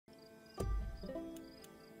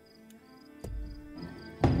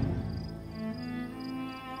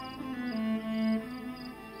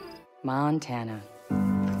Montana.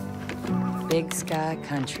 Big sky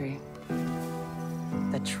country.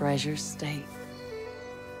 The treasure state.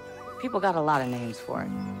 People got a lot of names for it.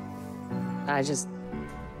 I just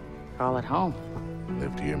call it home.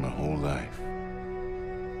 Lived here my whole life.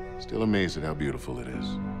 Still amazed at how beautiful it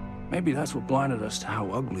is. Maybe that's what blinded us to how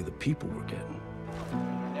ugly the people were getting.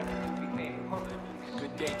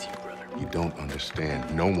 Good day to you, brother. You don't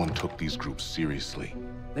understand. No one took these groups seriously.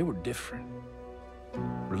 They were different.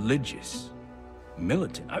 Religious.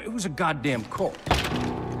 Militant. It was a goddamn cult.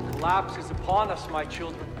 Lapse is upon us, my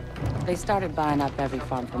children. They started buying up every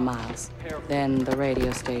farm for miles. Then the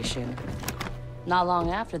radio station. Not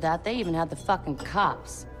long after that, they even had the fucking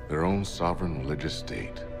cops. Their own sovereign religious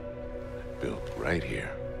state. Built right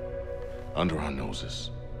here. Under our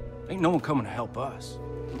noses. Ain't no one coming to help us.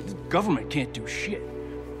 The government can't do shit.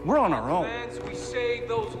 We're on our own. We save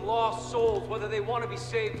those lost souls, whether they want to be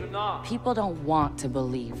saved or not. People don't want to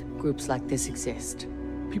believe groups like this exist.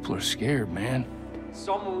 People are scared, man.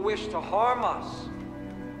 Some will wish to harm us.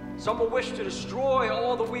 Some will wish to destroy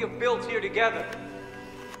all that we have built here together.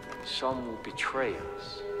 Some will betray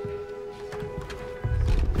us.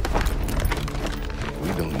 We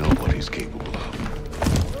don't know what he's capable of.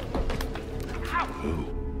 Who?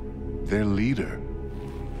 Their leader.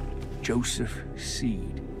 Joseph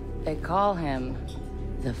Seed. They call him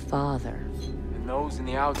the Father. And those in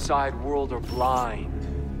the outside world are blind.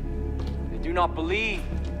 They do not believe.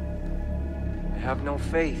 They have no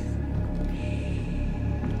faith.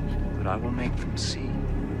 But I will make them see.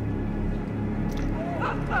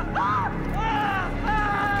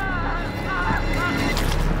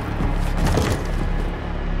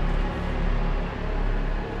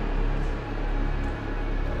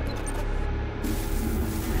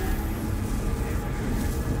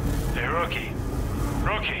 Hey, Rookie.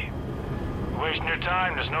 Rookie. You're wasting your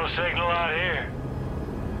time. There's no signal out here.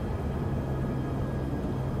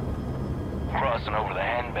 Crossing over the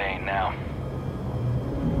henbane now.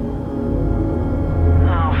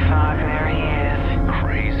 Oh, fuck, there he is.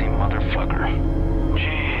 Crazy motherfucker.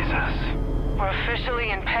 Jesus. We're officially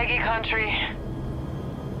in Peggy country.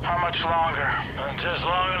 How much longer? Just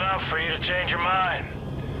long enough for you to change your mind.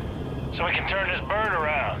 So we can turn this bird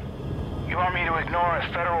around. You want me to ignore a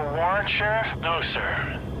federal warrant, Sheriff? No,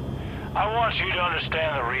 sir. I want you to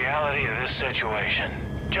understand the reality of this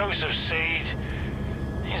situation. Joseph Seed,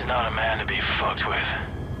 he's not a man to be fucked with.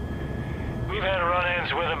 We've had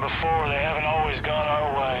run-ins with him before. They haven't always gone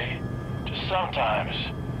our way. Just sometimes.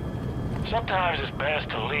 Sometimes it's best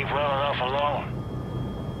to leave well enough alone.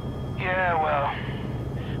 Yeah, well,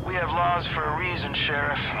 we have laws for a reason,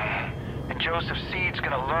 Sheriff. And Joseph Seed's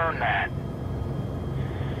gonna learn that.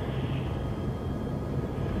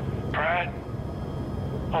 Pratt,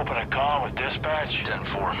 open a call with dispatch.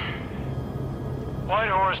 10-4. White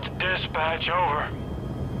Horse to dispatch, over.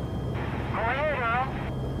 Go ahead, Earl.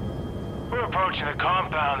 We're approaching the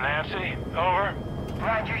compound, Nancy. Over.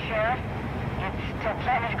 Roger, Sheriff. You still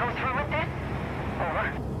planning to go through with this? Over.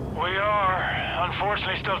 We are.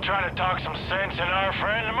 Unfortunately, still trying to talk some sense in our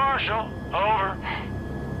friend, the Marshal. Over.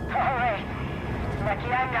 All right. Lucky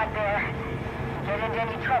I'm not there. Get into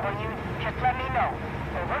any trouble, you just let me know.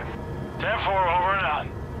 Over. 10-4, over and out.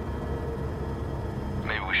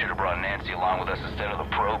 Maybe we should have brought Nancy along with us instead of the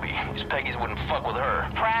probie. These Peggies wouldn't fuck with her.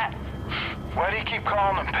 Pratt. Why do you keep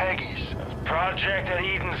calling them Peggies? Project at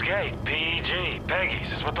Eden's Gate, PEG.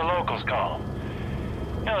 Peggies is what the locals call them.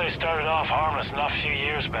 You know, they started off harmless enough a few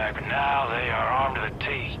years back, but now they are armed to the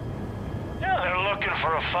teeth. Yeah, they're looking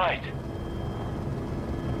for a fight.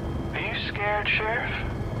 Are you scared, Sheriff?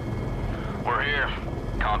 We're here.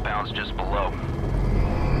 Compound's just below.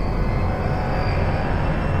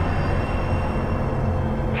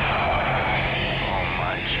 Oh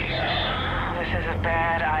my Jesus. This is a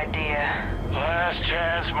bad idea. Last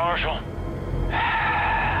chance, Marshal.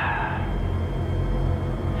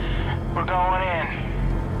 We're going in.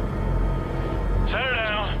 Set her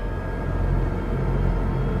down.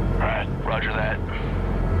 Right. Roger that.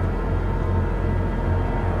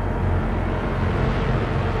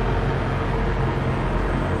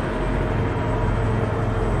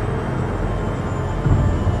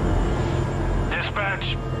 Dispatch,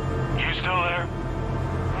 you still there?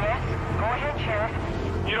 Yes? Go ahead, Sheriff.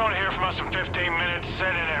 You don't hear from us in 15 minutes.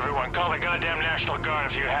 Send in everyone. Call the goddamn National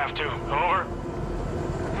Guard if you have to. Over.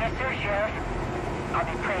 Yes, sir, Sheriff. I'll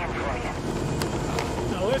be praying for you.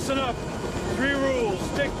 Now listen up. 3 rules.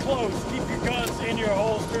 Stick close. Keep your guns in your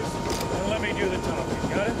holsters. And let me do the talking.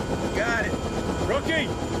 Got it? Got it. Rookie!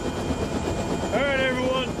 All right,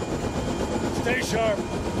 everyone. Stay sharp.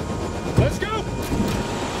 Let's go!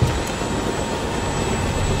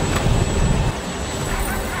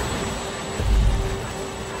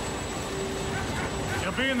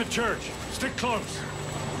 church. Stick close.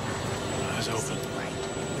 Eyes open.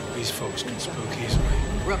 These folks can spook easily.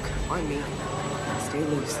 Rook, on me. Stay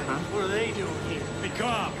loose, huh? What are they doing here? Be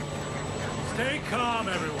calm. Stay calm,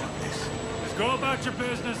 everyone. Just go about your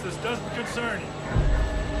business. This doesn't concern you.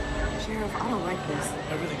 Sheriff, I don't like this.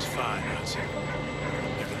 Everything's fine, Acer.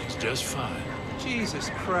 Everything's just fine. Jesus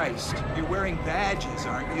Christ. You're wearing badges,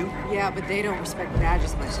 aren't you? Yeah, but they don't respect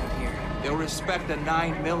badges much up here. They'll respect a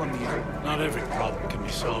 9mm. Not every problem can be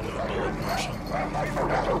solved with a bullet, Marshal.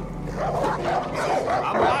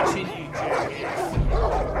 I'm watching you, Jerry. We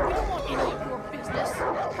don't want any of your business.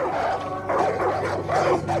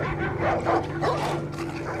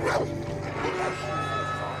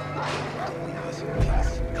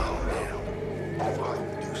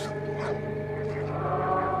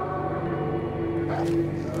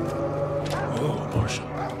 Oh, Marshal.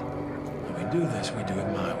 When we do this, we do it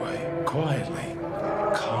my way. Quietly.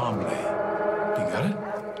 Calmly. You got it?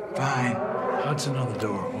 Fine. Hudson on the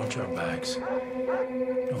door. Watch our backs.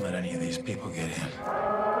 Don't let any of these people get in.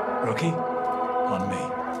 Rookie, on me.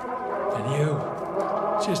 And you,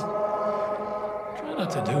 just try not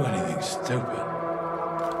to do anything stupid.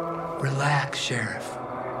 Relax, Sheriff.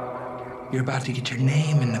 You're about to get your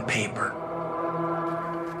name in the paper.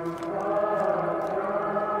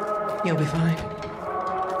 You'll be fine.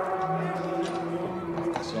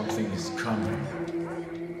 Something is coming.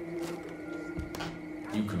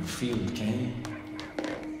 You can feel it, can you?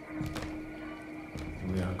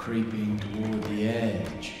 We are creeping toward the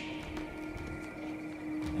edge.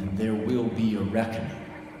 And there will be a reckoning.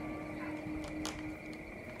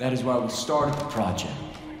 That is why we started the project.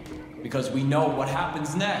 Because we know what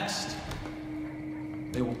happens next.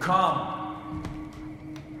 They will come.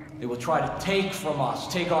 They will try to take from us.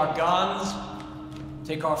 Take our guns.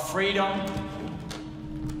 Take our freedom.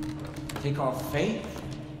 Take our faith.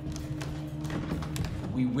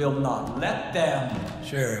 We will not let them.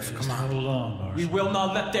 Sheriff, come on. Hold on, Marshal. We will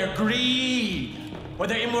not let their greed, or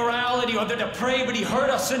their immorality, or their depravity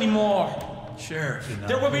hurt us anymore. Sheriff.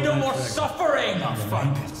 There will be no more suffering. Oh,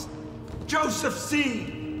 fuck this. Joseph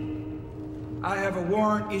C. I have a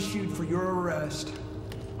warrant issued for your arrest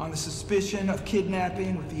on the suspicion of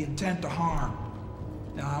kidnapping with the intent to harm.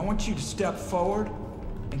 Now, I want you to step forward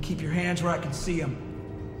and keep your hands where I can see them.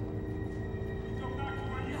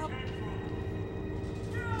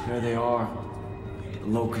 There they are, the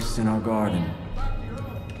locusts in our garden.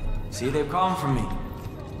 See, they've come for me.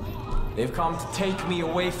 They've come to take me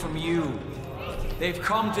away from you. They've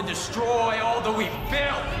come to destroy all that we've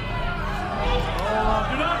built. Hold on,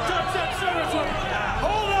 do not touch that cemetery!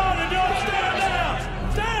 Hold on and don't stand down!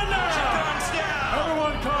 Stand down!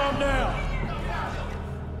 Everyone calm down!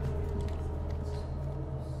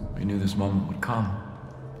 We knew this moment would come.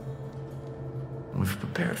 We've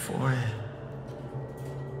prepared for it.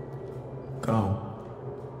 Go.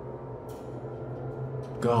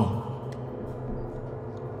 Go.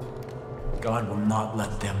 God will not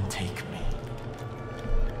let them take me.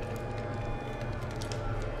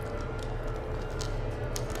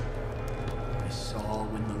 I saw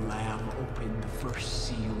when the Lamb opened the first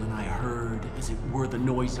seal, and I heard, as it were the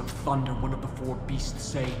noise of thunder, one of the four beasts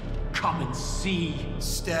say, "Come and see."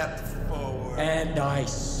 Step forward. And I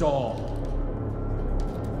saw.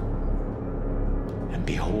 And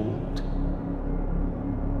behold,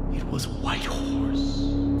 it was a white horse.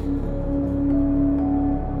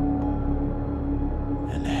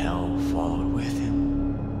 And hell followed with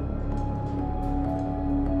him.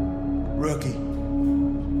 Rookie,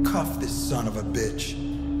 cuff this son of a bitch.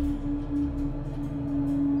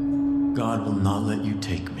 God will not let you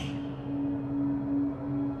take me.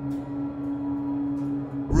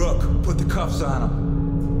 Rook, put the cuffs on him.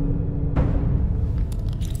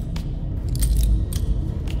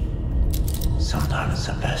 Sometimes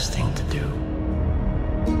the best thing to do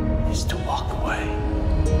is to walk away.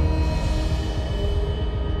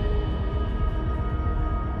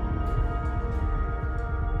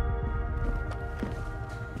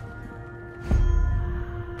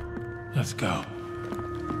 Let's go.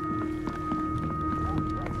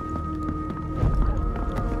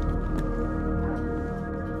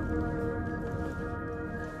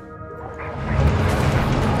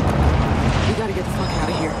 We gotta get the fuck out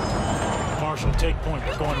of here. Marshal, take point.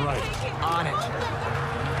 We're going right. On it.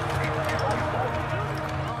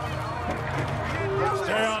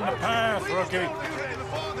 Stay on the path, rookie.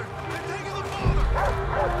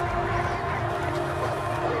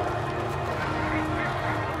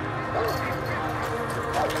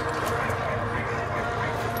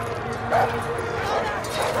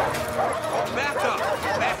 Back up!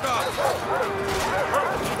 Back up!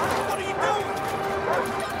 What are you doing?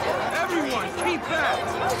 Everyone, keep back!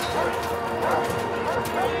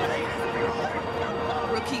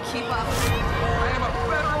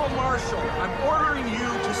 I'm ordering you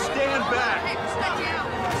to stand back.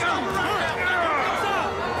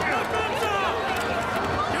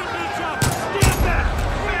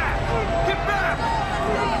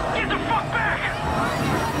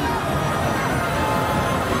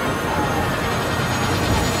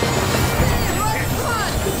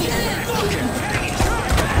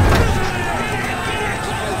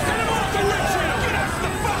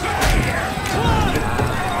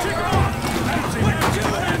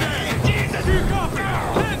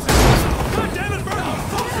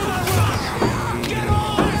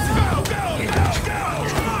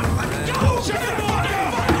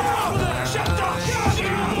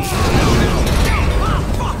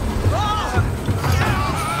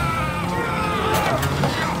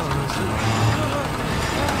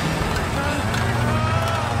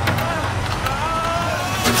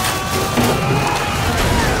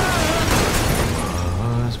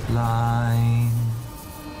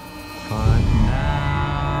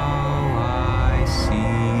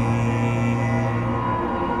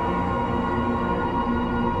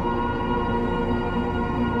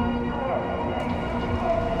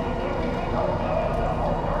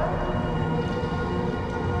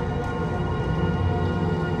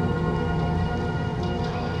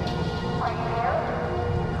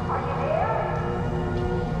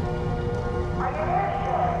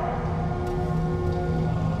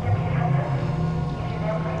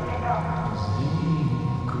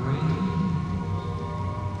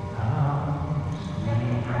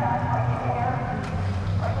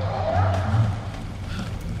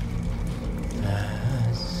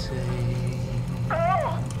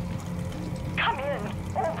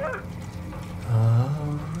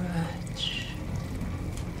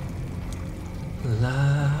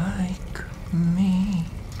 Like me.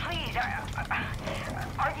 Please,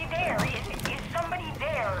 are you there? Is somebody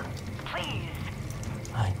there? Please.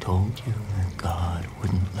 I told you that God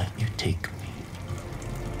wouldn't let you take me.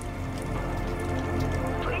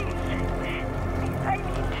 Please. I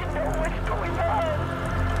need to know what's going on.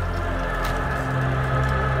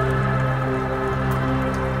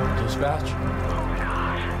 Dispatch? Oh,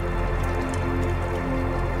 God.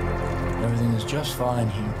 Everything is just fine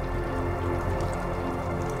here.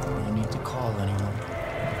 No need to call anyone.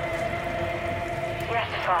 Yes,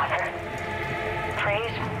 Father.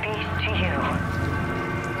 Praise be to you.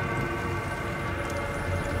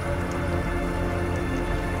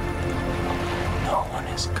 No one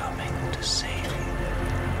is coming to save you.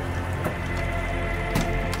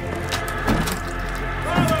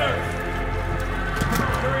 Father!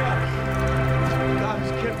 Hurry up! God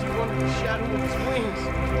has kept you under the shadow of his wings.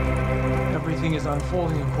 Everything is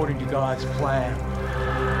unfolding according to God's plan.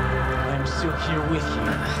 I am still here with you.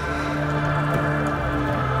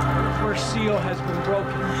 The first seal has been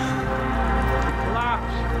broken. The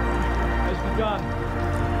collapse has begun.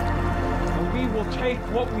 And we will take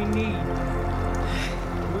what we need.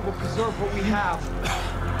 We will preserve what we have.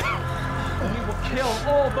 And we will kill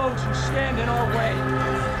all those who stand in our way.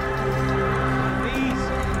 These,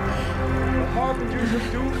 the harbingers of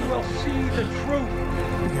doom, will see the truth.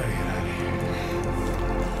 We gotta get out of here.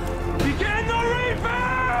 Begin the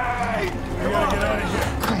reaping! We gotta get out of here.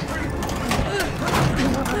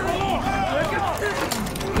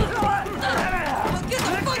 Get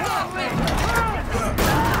the fuck off me!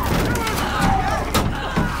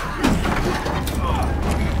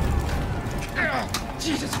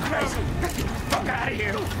 Jesus Christ! Get the fuck out of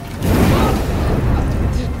here!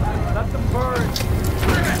 Let them burn!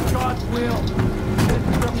 It's God's will. This is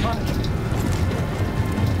their punishment.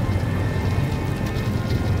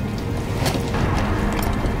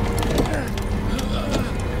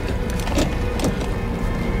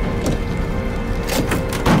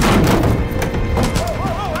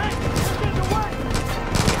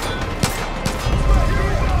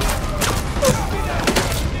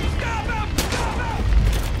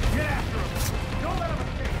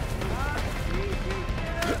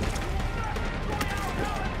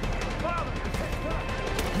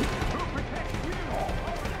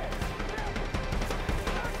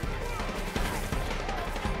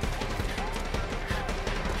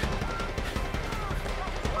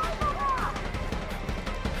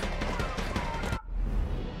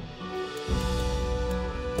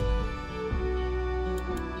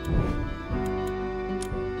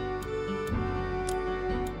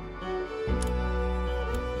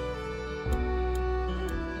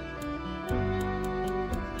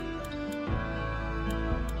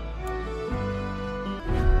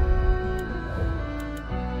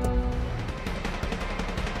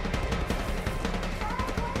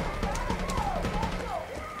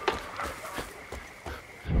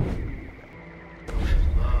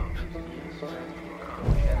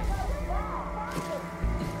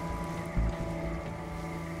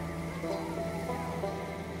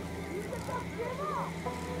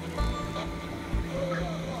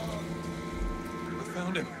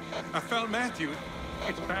 found him. I found Matthew.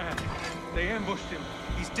 It's bad. They ambushed him.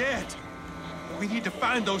 He's dead. We need to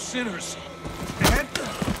find those sinners. Dad?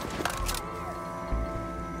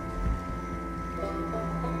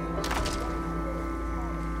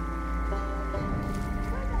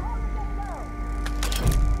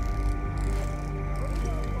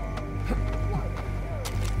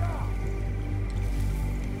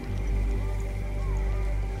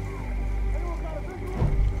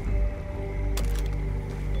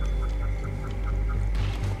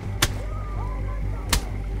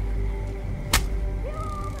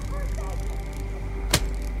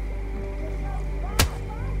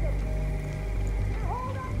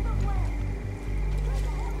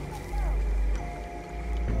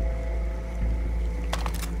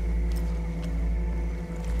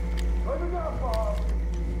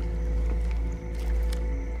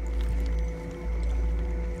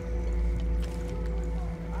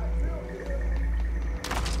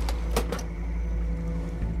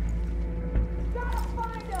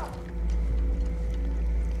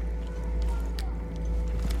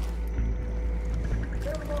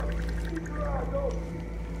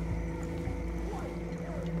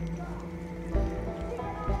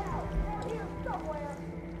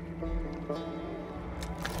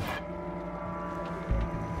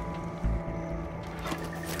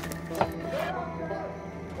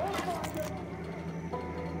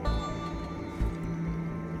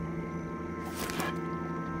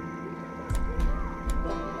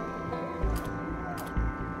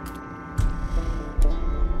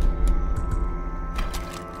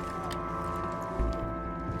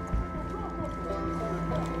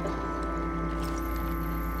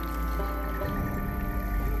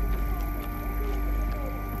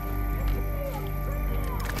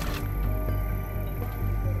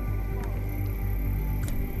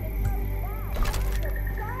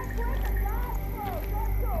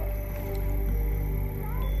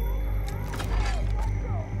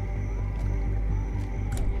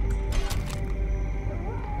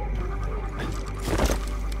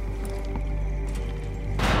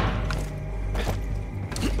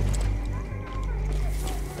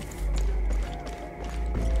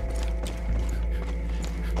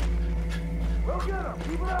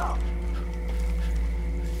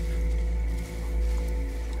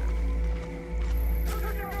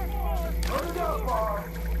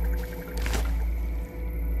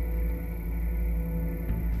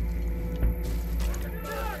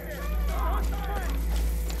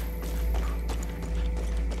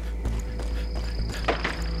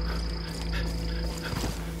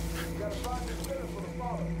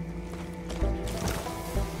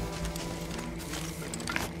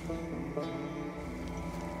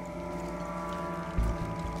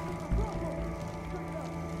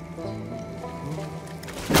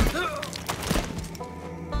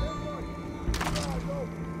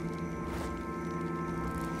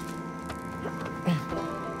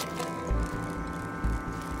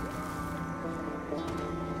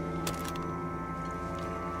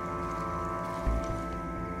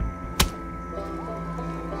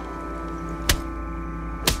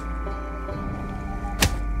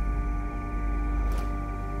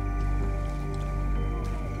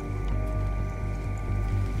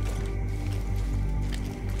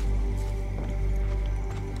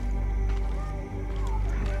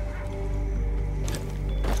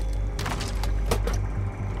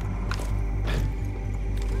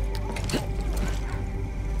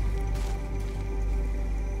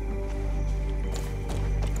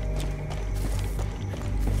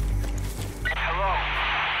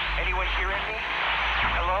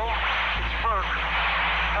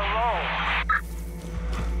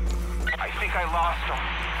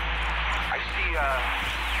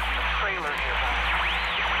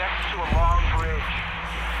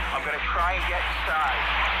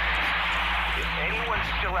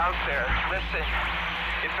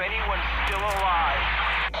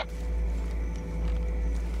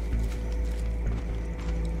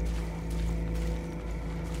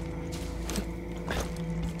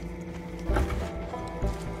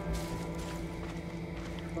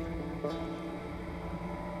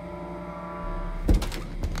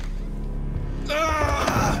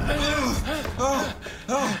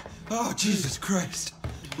 Oh, Jesus Christ.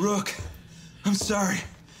 Rook, I'm sorry.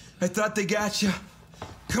 I thought they got you.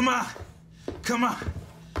 Come on. Come on.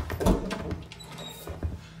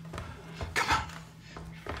 Come on.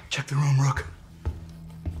 Check the room, Rook.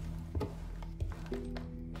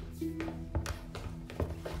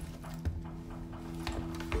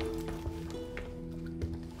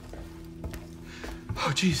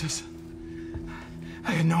 Oh, Jesus.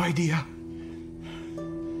 I had no idea.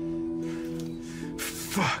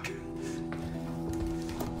 Fuck.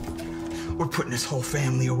 We're putting this whole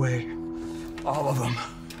family away. All of them.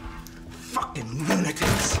 Fucking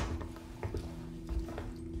lunatics.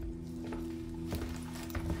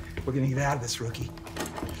 We're gonna get out of this, rookie.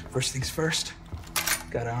 First things first,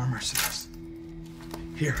 gotta arm ourselves.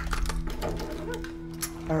 Here.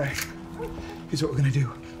 All right, here's what we're gonna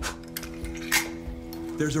do.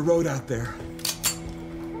 There's a road out there.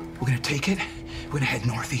 We're gonna take it, we're gonna head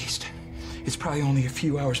northeast. It's probably only a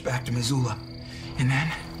few hours back to Missoula. And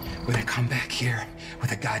then we're gonna come back here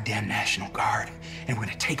with a goddamn National Guard, and we're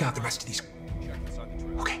gonna take out the rest of these.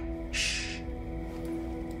 Okay, shh.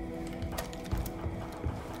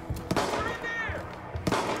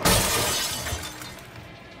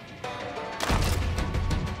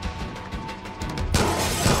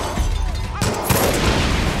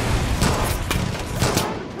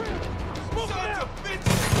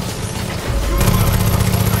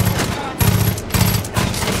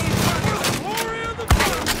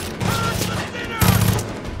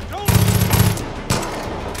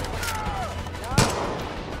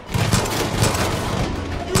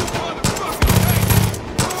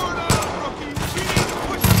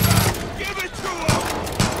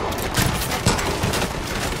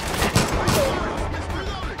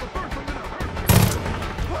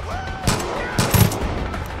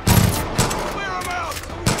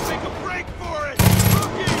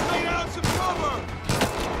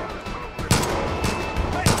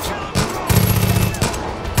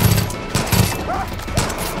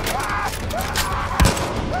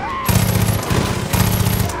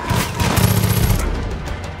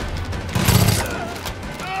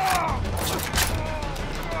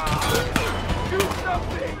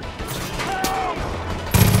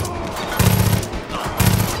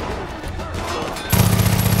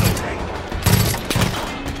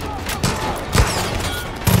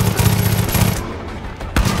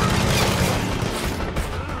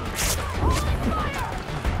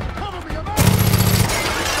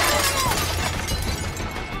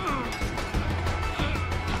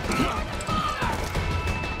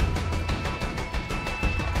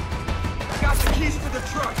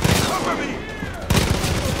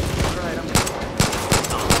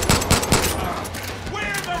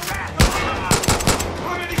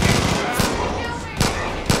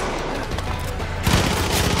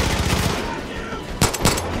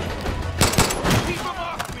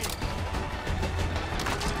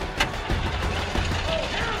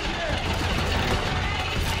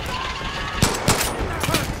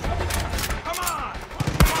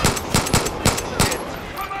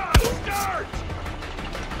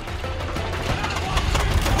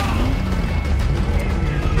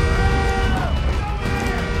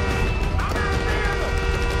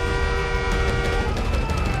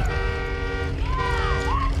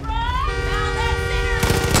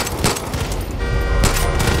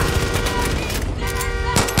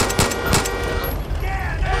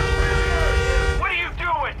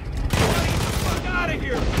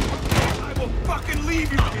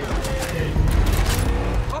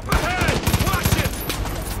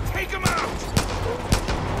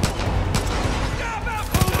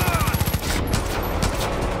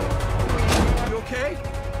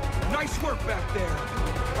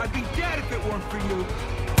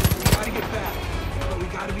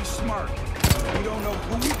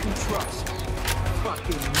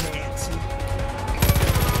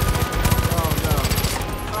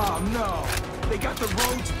 They got the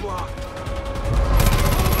roads blocked.